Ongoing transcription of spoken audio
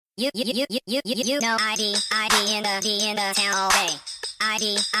You know ID in the town all day.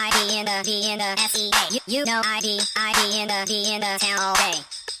 ID in the SEA. You know ID in the town all day.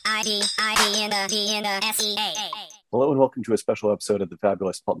 ID in the SEA. Hello and welcome to a special episode of the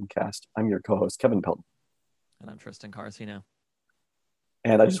Fabulous Pelton Cast. I'm your co-host, Kevin Pelton. And I'm Tristan Carcino.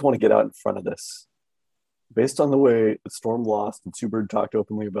 And I just want to get out in front of this. Based on the way the Storm lost and Subird talked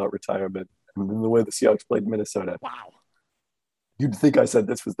openly about retirement, and the way the Seahawks played Minnesota. Wow. You'd think I said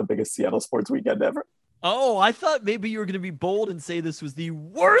this was the biggest Seattle sports weekend ever. Oh, I thought maybe you were going to be bold and say this was the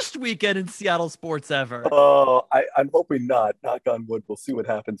worst weekend in Seattle sports ever. Oh, I'm hoping not. Knock on wood. We'll see what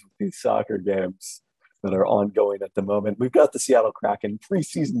happens with these soccer games that are ongoing at the moment. We've got the Seattle Kraken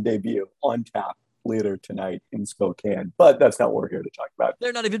preseason debut on tap later tonight in Spokane, but that's not what we're here to talk about.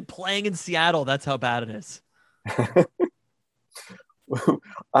 They're not even playing in Seattle. That's how bad it is.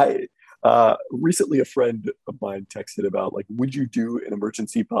 Recently a friend of mine texted about, like, would you do an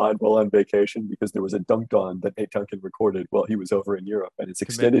emergency pod while on vacation? Because there was a Dunked On that Nate Duncan recorded while he was over in Europe and it's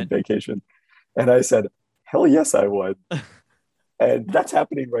extended vacation. And I said, hell yes, I would. And that's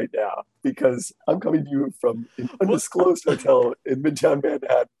happening right now because I'm coming to you from an undisclosed hotel in Midtown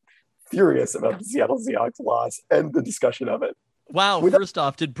Manhattan, furious about the Seattle Seahawks loss and the discussion of it. Wow. First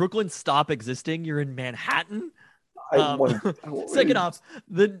off, did Brooklyn stop existing? You're in Manhattan? Second off,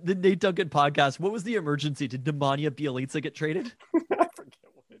 the Nate Duncan podcast, what was the emergency? Did Nemanja Bjelica get traded? I forget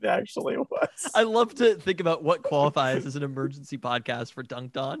what it actually was. I love to think about what qualifies as an emergency podcast for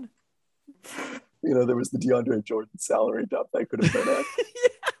Dunked On. You know, there was the DeAndre Jordan salary dump that could have been it.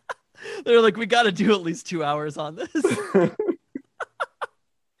 Yeah. They're like, we got to do at least 2 hours on this.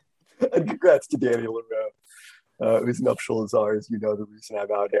 And congrats to Danny LaRue, whose nuptial is ours. You know the reason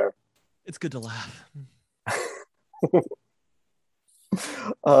I'm out here. It's good to laugh.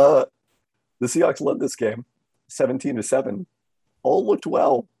 The Seahawks led this game 17-7. All looked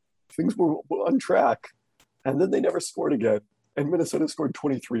well. Things were on track. And then they never scored again. And Minnesota scored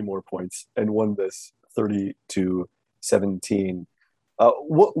 23 more points and won this 30-17.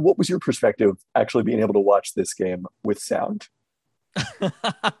 What was your perspective actually being able to watch this game with sound?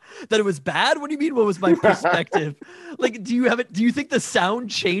 That it was bad? What do you mean? What was my perspective? Like, do you think the sound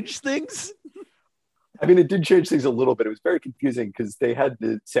changed things? I mean, it did change things a little bit. It was very confusing because they had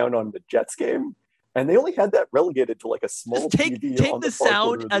the sound on the Jets game, and they only had that relegated to like a small TV. Take on the far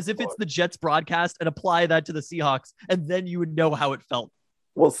sound corner of as the if bar. it's the Jets broadcast and apply that to the Seahawks, and then you would know how it felt.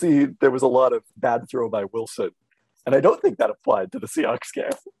 Well, see, there was a lot of bad throw by Wilson, and I don't think that applied to the Seahawks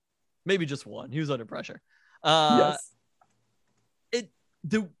game. Maybe just one. He was under pressure. Yes.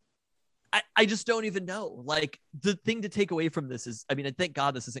 I just don't even know. Like, the thing to take away from this is, I mean, thank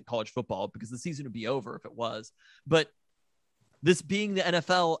God this isn't college football because the season would be over if it was. But this being the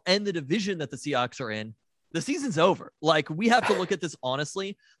NFL and the division that the Seahawks are in, the season's over. Like, we have to look at this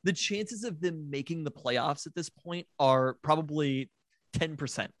honestly. The chances of them making the playoffs at this point are probably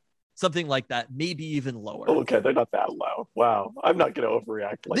 10%, something like that, maybe even lower. Oh, okay, they're not that low. Wow, I'm not going to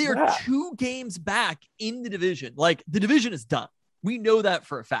overreact like that. They are 2 games back in the division. Like, the division is done. We know that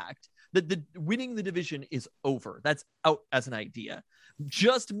for a fact. That the winning the division is over. That's out as an idea.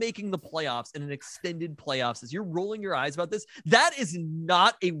 Just making the playoffs and an extended playoffs, as you're rolling your eyes about this, that is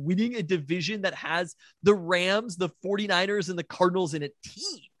not a winning a division that has the Rams, the 49ers, and the Cardinals in a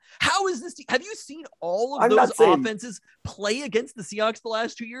team. How is this? Have you seen all of those offenses play against the Seahawks the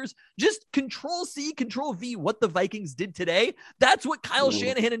last 2 years? Just control C, control V, what the Vikings did today. That's what Kyle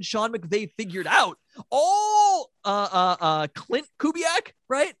Shanahan and Sean McVay figured out. All Clint Kubiak,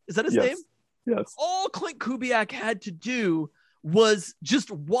 right? Is that his name? Yes. All Clint Kubiak had to do was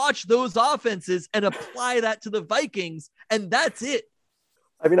just watch those offenses and apply that to the Vikings, and that's it.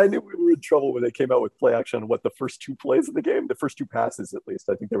 I mean, I knew we were in trouble when they came out with play action on the first 2 plays of the game, the first 2 passes, at least.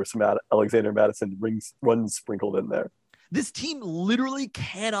 I think there were some Alexander Madison runs sprinkled in there. This team literally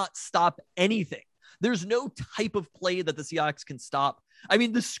cannot stop anything. There's no type of play that the Seahawks can stop. I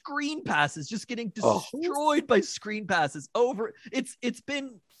mean, the screen passes, just getting destroyed by screen passes over. It's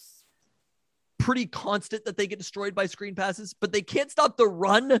been pretty constant that they get destroyed by screen passes, but they can't stop the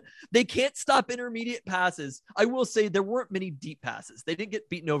run. They can't stop intermediate passes. I will say there weren't many deep passes. They didn't get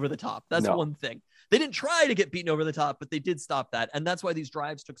beaten over the top. That's one thing. They didn't try to get beaten over the top, but they did stop that. And that's why these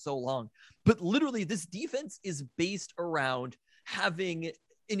drives took so long. But literally, this defense is based around having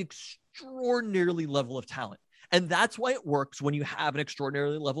an extraordinarily level of talent. And that's why it works when you have an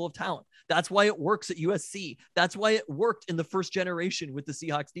extraordinary level of talent. That's why it works at USC. That's why it worked in the first generation with the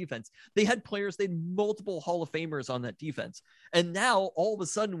Seahawks defense. They had multiple Hall of Famers on that defense. And now all of a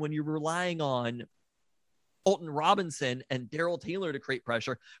sudden, when you're relying on Alton Robinson and Darrell Taylor to create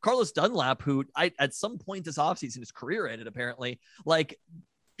pressure. Carlos Dunlap, who at some point this offseason, his career ended apparently, like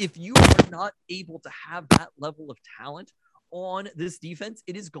If you are not able to have that level of talent on this defense,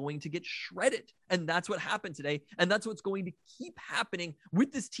 it is going to get shredded. And that's what happened today. And that's what's going to keep happening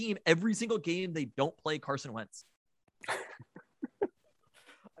with this team every single game they don't play Carson Wentz. I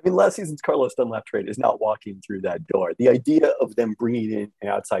mean, last season's Carlos Dunlap trade is not walking through that door. The idea of them bringing in an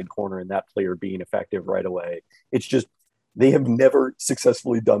outside corner and that player being effective right away, it's just they have never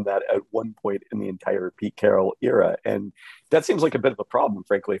successfully done that at one point in the entire Pete Carroll era. And that seems like a bit of a problem,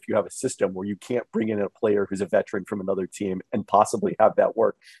 frankly, if you have a system where you can't bring in a player who's a veteran from another team and possibly have that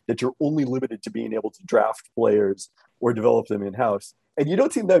work, that you're only limited to being able to draft players or develop them in-house. And you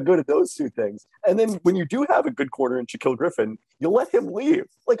don't seem that good at those two things. And then when you do have a good corner in Shaquille Griffin, you let him leave.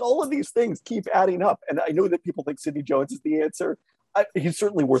 Like, all of these things keep adding up. And I know that people think Sidney Jones is the answer. He's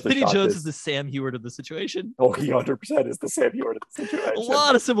certainly worth a shot. Sidney Jones is the Sam Heward of the situation. Oh, he 100% is the Sam Heward of the situation. A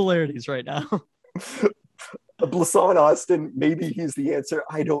lot of similarities right now. Blasson Austin, maybe he's the answer.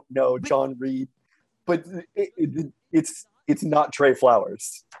 I don't know. John Reed. But it's not Trey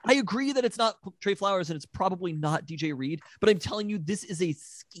Flowers. I agree that it's not Trey Flowers and it's probably not DJ Reed, but I'm telling you, this is a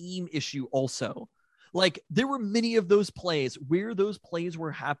scheme issue also. Like, there were many of those plays where those plays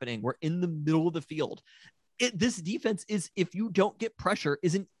were happening, were in the middle of the field. This defense is, if you don't get pressure,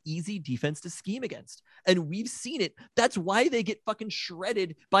 is an easy defense to scheme against. And we've seen it. That's why they get fucking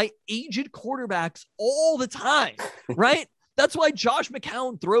shredded by aged quarterbacks all the time, right? That's why Josh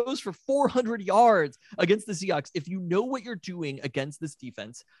McCown throws for 400 yards against the Seahawks. If you know what you're doing against this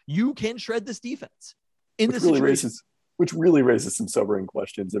defense, you can shred this defense in this situation. Which really raises some sobering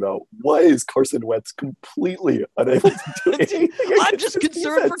questions about why is Carson Wentz completely unable to do anything. I'm just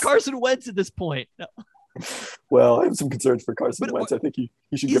concerned for Carson Wentz at this point. No. Well, I have some concerns for Carson Wentz. I think he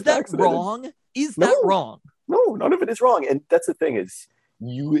should get vaccinated. Is that wrong? No, none of it is wrong. And that's the thing is,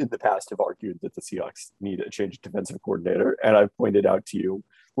 you in the past have argued that the Seahawks need a change of defensive coordinator. And I've pointed out to you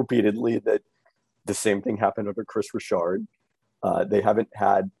repeatedly that the same thing happened under Chris Richard. They haven't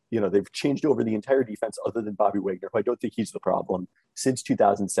had, they've changed over the entire defense other than Bobby Wagner, who I don't think he's the problem, since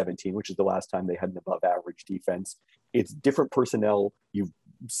 2017, which is the last time they had an above average defense. It's different personnel. You've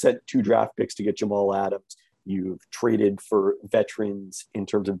sent 2 draft picks to get Jamal Adams. You've traded for veterans in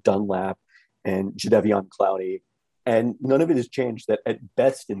terms of Dunlap and Jadeveon Clowney. And none of it has changed that at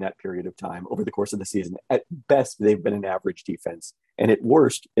best in that period of time over the course of the season, at best, they've been an average defense. And at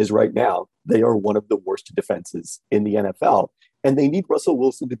worst is right now, they are one of the worst defenses in the NFL. And they need Russell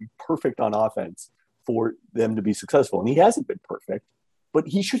Wilson to be perfect on offense for them to be successful. And he hasn't been perfect, but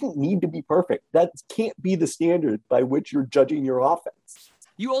he shouldn't need to be perfect. That can't be the standard by which you're judging your offense.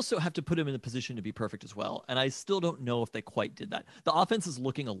 You also have to put him in a position to be perfect as well. And I still don't know if they quite did that. The offense is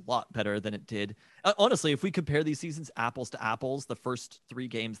looking a lot better than it did. Honestly, if we compare these seasons apples to apples, the first 3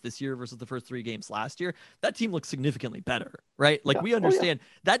 games this year versus the first 3 games last year, that team looks significantly better, right? Like, we understand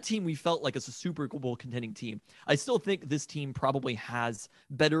that team we felt like is a Super Bowl contending team. I still think this team probably has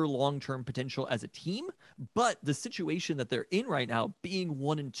better long-term potential as a team, but the situation that they're in right now, being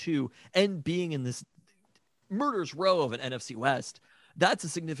 1-2 and being in this murder's row of an NFC West, that's a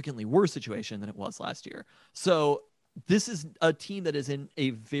significantly worse situation than it was last year. So this is a team that is in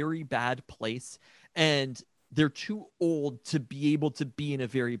a very bad place, and they're too old to be able to be in a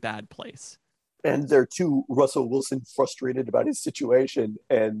very bad place. And they're too Russell Wilson frustrated about his situation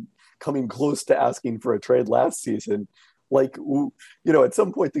and coming close to asking for a trade last season. Like, at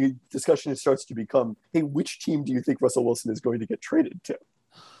some point the discussion starts to become, hey, which team do you think Russell Wilson is going to get traded to?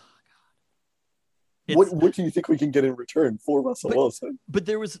 What do you think we can get in return for Russell Wilson? But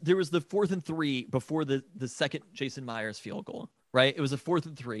there was the 4th and 3 before the second Jason Myers field goal, right? It was a 4th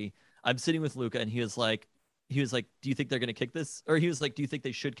and 3. I'm sitting with Luca, and he was like, do you think they're going to kick this? Or he was like, do you think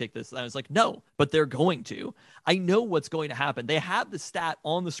they should kick this? And I was like, no, but they're going to. I know what's going to happen. They have the stat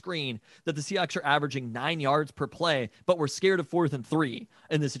on the screen that the Seahawks are averaging 9 yards per play, but we're scared of 4th and 3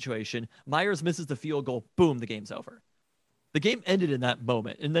 in this situation. Myers misses the field goal. Boom, the game's over. The game ended in that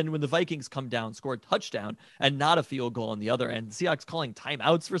moment. And then when the Vikings come down, score a touchdown and not a field goal on the other end, the Seahawks calling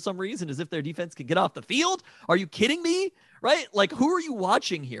timeouts for some reason as if their defense can get off the field. Are you kidding me? Right? Like, who are you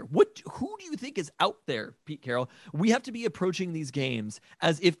watching here? Who do you think is out there, Pete Carroll? We have to be approaching these games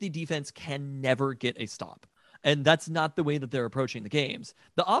as if the defense can never get a stop. And that's not the way that they're approaching the games.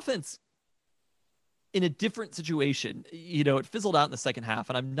 The offense, in a different situation, it fizzled out in the second half,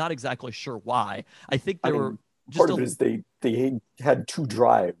 and I'm not exactly sure why. I think there were... Part of it is they had 2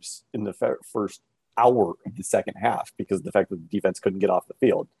 drives in the first hour of the second half because of the fact that the defense couldn't get off the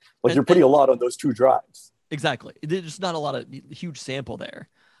field. Like, you're putting a lot on those 2 drives. Exactly. There's not a lot of huge sample there.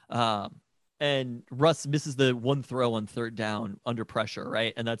 And Russ misses the one throw on 3rd down under pressure,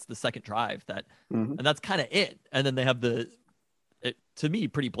 right? And that's the second drive and that's kind of it. And then they have to me,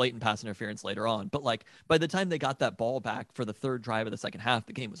 pretty blatant pass interference later on. But like by the time they got that ball back for the third drive of the second half,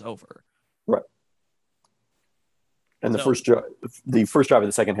 the game was over. Right. And the first drive of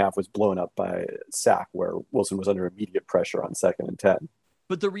the second half was blown up by a sack where Wilson was under immediate pressure on 2nd and 10.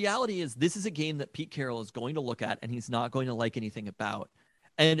 But the reality is this is a game that Pete Carroll is going to look at and he's not going to like anything about.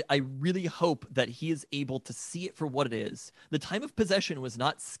 And I really hope that he is able to see it for what it is. The time of possession was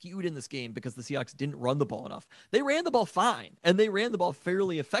not skewed in this game because the Seahawks didn't run the ball enough. They ran the ball fine, and they ran the ball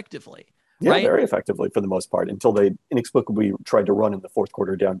fairly effectively. Yeah, right? Very effectively for the most part, until they inexplicably tried to run in the fourth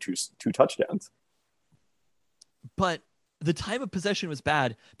quarter down two touchdowns. But the time of possession was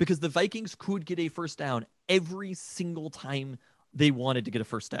bad because the Vikings could get a first down every single time they wanted to get a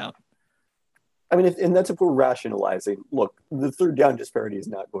first down. I mean, and that's if we're rationalizing. Look, the third down disparity is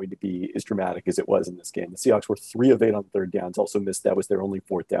not going to be as dramatic as it was in this game. The Seahawks were 3 of 8 on third downs, also missed. That was their only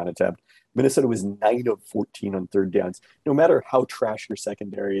fourth down attempt. Minnesota was 9 of 14 on third downs. No matter how trash your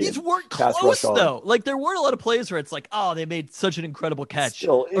secondary is. These weren't close, though. Like, there weren't a lot of plays where it's like, oh, they made such an incredible catch.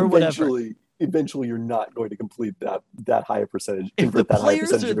 Still, or whatever. Eventually, you're not going to complete that high a percentage. If the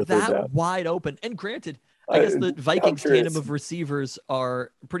players are that wide open, and granted, I guess the Vikings tandem of receivers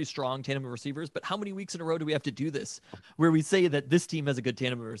are pretty strong tandem of receivers, but how many weeks in a row do we have to do this where we say that this team has a good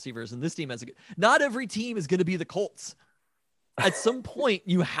tandem of receivers and this team has a good... Not every team is going to be the Colts. At some point,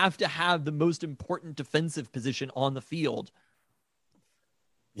 you have to have the most important defensive position on the field.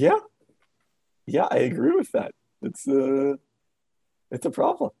 Yeah. Yeah, I agree with that. It's a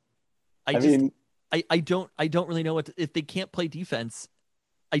problem. I don't really know if they can't play defense.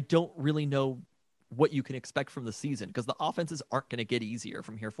 I don't really know what you can expect from the season because the offenses aren't going to get easier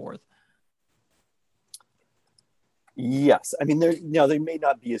from here forth. Yes. I mean, they may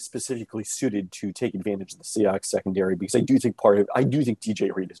not be as specifically suited to take advantage of the Seahawks secondary because I do think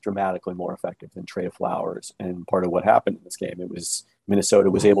DJ Reed is dramatically more effective than Trey Flowers. And part of what happened in this game, it was Minnesota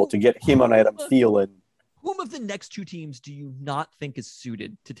was able to get him on Adam Thielen. Whom of the next two teams do you not think is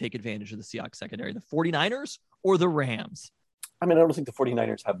suited to take advantage of the Seahawks secondary? The 49ers or the Rams? I mean, I don't think the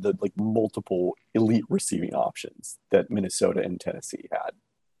 49ers have the multiple elite receiving options that Minnesota and Tennessee had.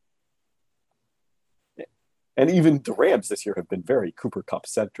 And even the Rams this year have been very Cooper Kupp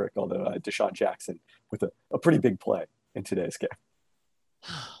centric, although Deshaun Jackson with a pretty big play in today's game.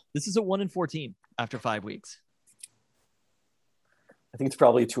 This is a 1-4 team after 5 weeks. I think it's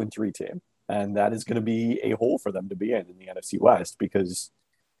probably a 2-3 team. And that is going to be a hole for them to be in the NFC West because,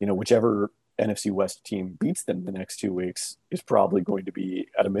 whichever NFC West team beats them the next 2 weeks is probably going to be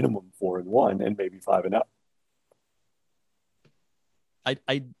at a minimum 4-1 and maybe 5-0.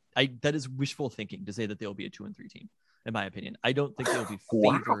 I that is wishful thinking to say that they'll be a 2-3 team. In my opinion, I don't think they'll be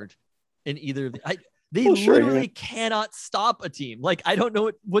favored in either of they literally cannot stop a team. Like, I don't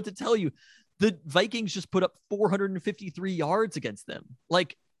know what to tell you. The Vikings just put up 453 yards against them.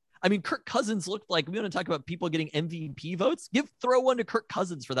 Like, I mean, Kirk Cousins looked like, we want to talk about people getting MVP votes. Throw one to Kirk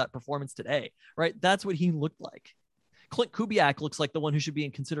Cousins for that performance today, right? That's what he looked like. Clint Kubiak looks like the one who should be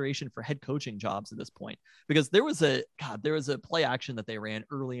in consideration for head coaching jobs at this point, because there was a play action that they ran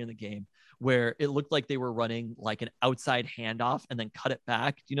early in the game where it looked like they were running like an outside handoff and then cut it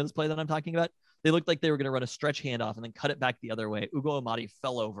back. Do you know this play that I'm talking about? They looked like they were going to run a stretch handoff and then cut it back the other way. Ugo Amadi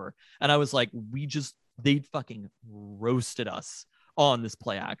fell over. And I was like, they fucking roasted us on this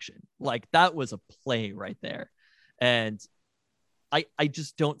play action. Like, that was a play right there. And I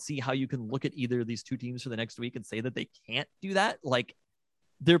just don't see how you can look at either of these two teams for the next week and say that they can't do that. Like,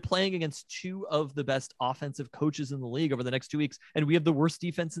 they're playing against two of the best offensive coaches in the league over the next 2 weeks, and we have the worst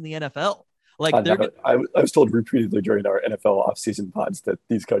defense in the NFL. Like, I was told repeatedly during our NFL offseason pods that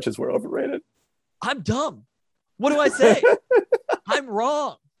these coaches were overrated. I'm dumb. What do I say? I'm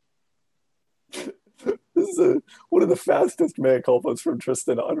wrong. This is one of the fastest mea culpas from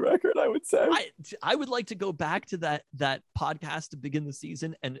Tristan on record, I would say. I would like to go back to that podcast to begin the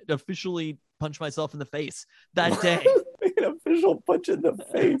season and officially punch myself in the face that day. An official punch in the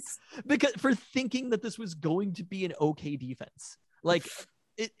face. Because for thinking that this was going to be an okay defense. Like,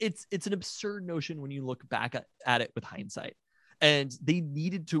 it's an absurd notion when you look back at it with hindsight. And they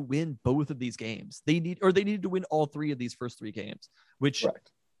needed to win both of these games. They needed to win all 3 of these first 3 games, which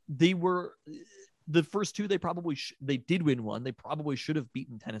they were... The first 2, they did win one. They probably should have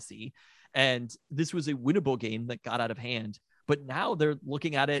beaten Tennessee. And this was a winnable game that got out of hand. But now they're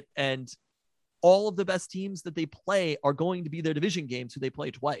looking at it, and all of the best teams that they play are going to be their division games who they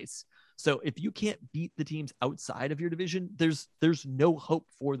play twice. So if you can't beat the teams outside of your division, there's no hope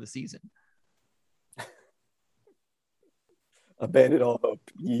for the season. Abandon all hope,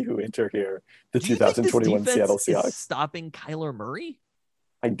 ye who enter here. The 2021 Seattle Seahawks. Stopping Kyler Murray?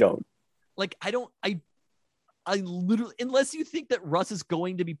 I don't. Like, I literally, unless you think that Russ is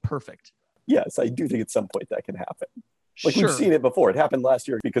going to be perfect. Yes, I do think at some point that can happen. Like Sure. we've seen it before. It happened last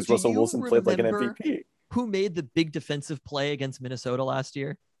year because Do Russell you Wilson played like an remember MVP. Who made the big defensive play against Minnesota last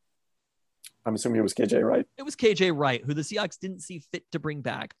year? I'm assuming it was KJ Wright. It was KJ Wright, who the Seahawks didn't see fit to bring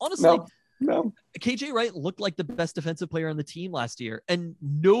back. Honestly, no. KJ Wright looked like the best defensive player on the team last year, and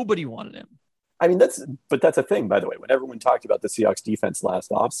nobody wanted him. I mean, that's a thing, by the way. When everyone talked about the Seahawks defense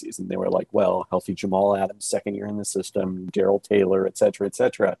last offseason, they were like, well, healthy Jamal Adams, second year in the system, Darrell Taylor, et cetera, et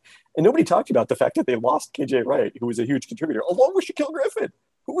cetera. And nobody talked about the fact that they lost KJ Wright, who was a huge contributor, along with Shaquille Griffin,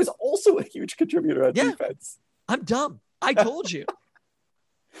 who was also a huge contributor on defense. I'm dumb. I told you.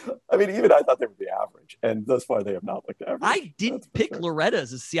 I mean, even I thought they would be average, and thus far they have not looked average. I didn't pick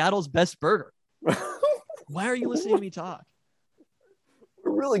Loretta's as Seattle's best burger. Why are you listening to me talk?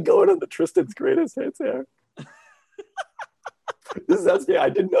 We're really going on the Tristan's greatest hits here. I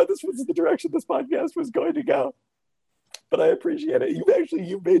didn't know this was the direction this podcast was going to go, but I appreciate it. You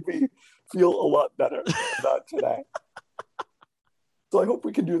made me feel a lot better about today. So I hope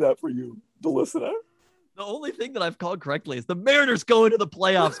we can do that for you, the listener. The only thing that I've called correctly is the Mariners going to the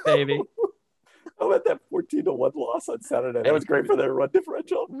playoffs, baby. How about that 14-1 loss on Saturday? That was great for their run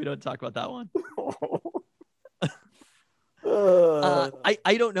differential. We don't talk about that one.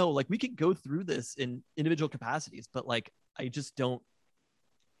 I I don't know. Like, we could go through this in individual capacities, but like, I don't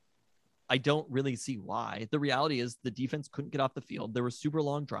really see why. The reality is the defense couldn't get off the field. There were super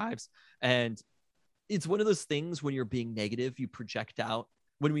long drives, and it's one of those things when you're being negative, you project out.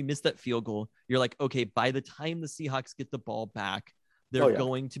 When we missed that field goal, you're like, okay, by the time the Seahawks get the ball back, they're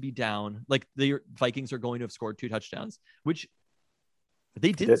going to be down. Like, the Vikings are going to have scored 2 touchdowns, which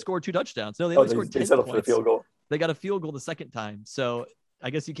they didn't score 2 touchdowns. No, they only scored 10 settled points. For a field goal. They got a field goal the second time. So I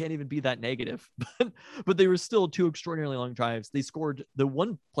guess you can't even be that negative. But they were still 2 extraordinarily long drives. They scored the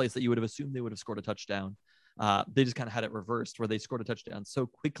one place that you would have assumed they would have scored a touchdown. They just kind of had it reversed where they scored a touchdown so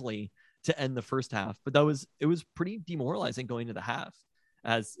quickly to end the first half. But it was pretty demoralizing going into the half,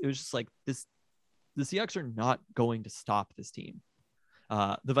 as it was just like this. The Seahawks are not going to stop this team.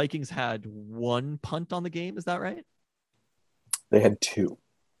 The Vikings had 1 punt on the game. Is that right? They had 2.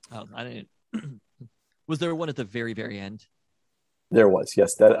 Oh, I didn't. Was there one at the very, very end? There was,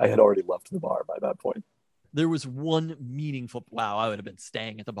 yes. That I had already left the bar by that point. There was one meaningful. Wow, I would have been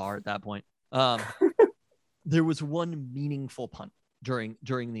staying at the bar at that point. There was one meaningful punt during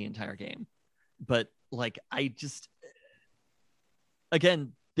the entire game, but like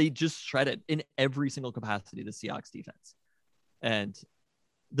again, they just shredded in every single capacity the Seahawks defense, and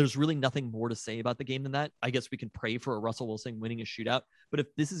there's really nothing more to say about the game than that. I guess we can pray for a Russell Wilson winning a shootout, but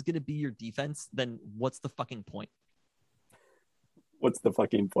if this is going to be your defense, then what's the fucking point? What's the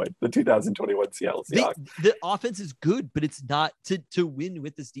fucking point? The 2021 Seattle Seahawks. The offense is good, but it's not to win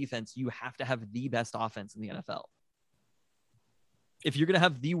with this defense. You have to have the best offense in the NFL. If you're going to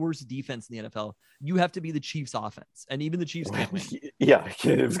have the worst defense in the NFL, you have to be the Chiefs offense. And even the Chiefs can't win. Yeah,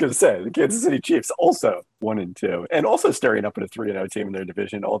 I was going to say, the Kansas City Chiefs also 1-2, and also staring up at a 3-0 team in their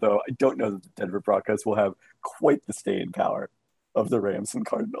division, although I don't know that the Denver Broncos will have quite the staying power of the Rams and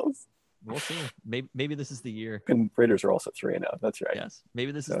Cardinals. We'll see. Maybe this is the year. And Raiders are also 3-0. That's right. Yes.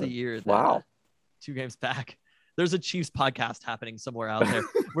 Maybe this is the year. That, 2 games back. There's a Chiefs podcast happening somewhere out there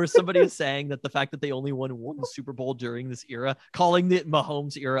where somebody is saying that the fact that they only won 1 Super Bowl during this era, calling the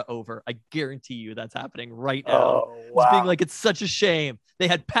Mahomes era over. I guarantee you that's happening right now. Oh, wow. It's being like, it's such a shame. They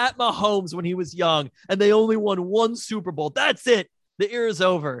had Pat Mahomes when he was young and they only won 1 Super Bowl. That's it. The era's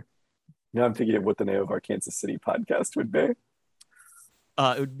over. Now I'm thinking of what the name of our Kansas City podcast would be.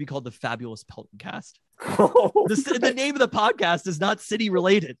 It would be called the Fabulous Pelton Cast. The name of the podcast is not city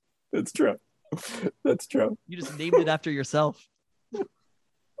related. That's true. That's true. You just named it after yourself.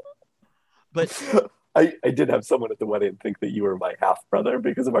 But I did have someone at the wedding think that you were my half brother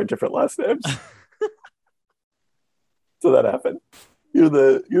because of our different last names. So that happened. You're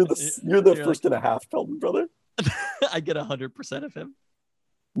the first and a half Pelton brother. I get 100% of him.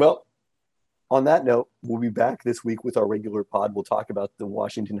 Well, on that note, we'll be back this week with our regular pod. We'll talk about the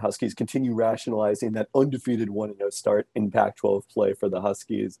Washington Huskies continue rationalizing that undefeated 1-0 start in Pac-12 play for the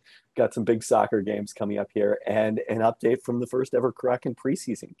Huskies. Got some big soccer games coming up here and an update from the first ever Kraken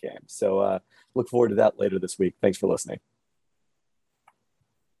preseason game. So look forward to that later this week. Thanks for listening.